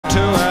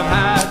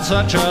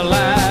such a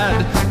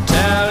lad.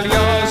 Tell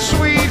your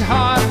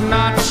sweetheart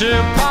not to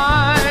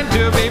pine,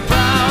 to be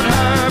proud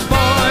her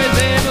boys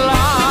in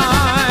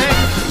line.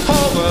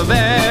 Over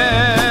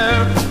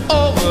there,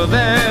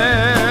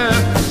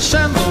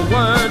 send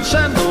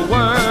the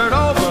word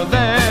over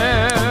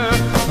there,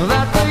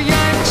 that the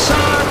Yanks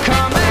are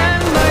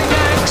coming, the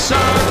Yanks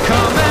are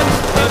coming,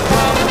 the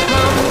drum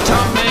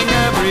tumbling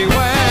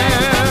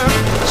everywhere.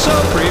 So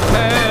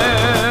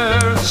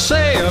prepare,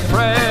 say a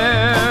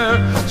prayer,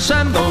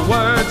 send the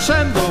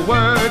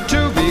word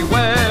to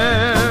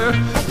beware.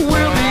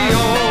 We'll be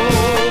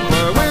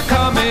over, we're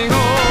coming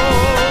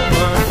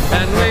over,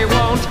 and we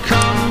won't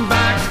come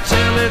back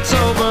till it's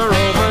over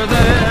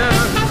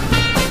there.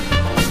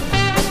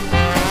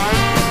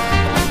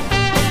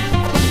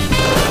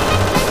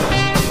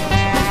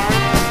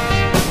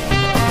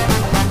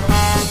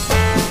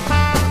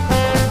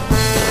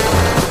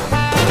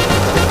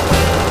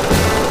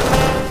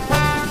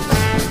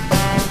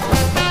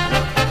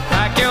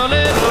 Pack your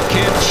little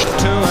kitch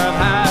to have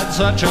had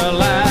such a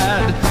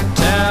lad.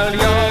 Tell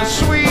your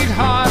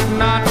sweetheart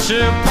not to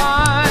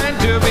pine,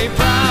 to be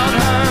proud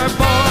her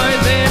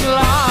boys in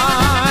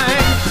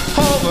line.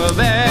 Over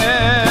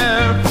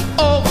there,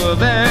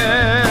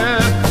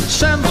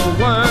 send the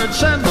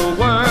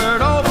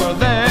word over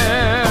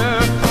there,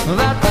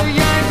 that the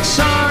Yanks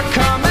are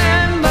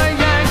coming, the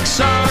Yanks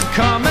are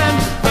coming,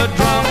 the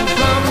drum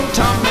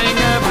tumbling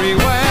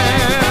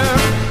everywhere.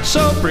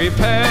 So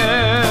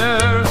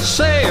prepare,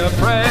 say a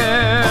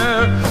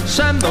prayer,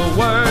 send the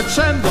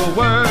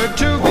word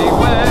to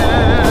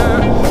beware.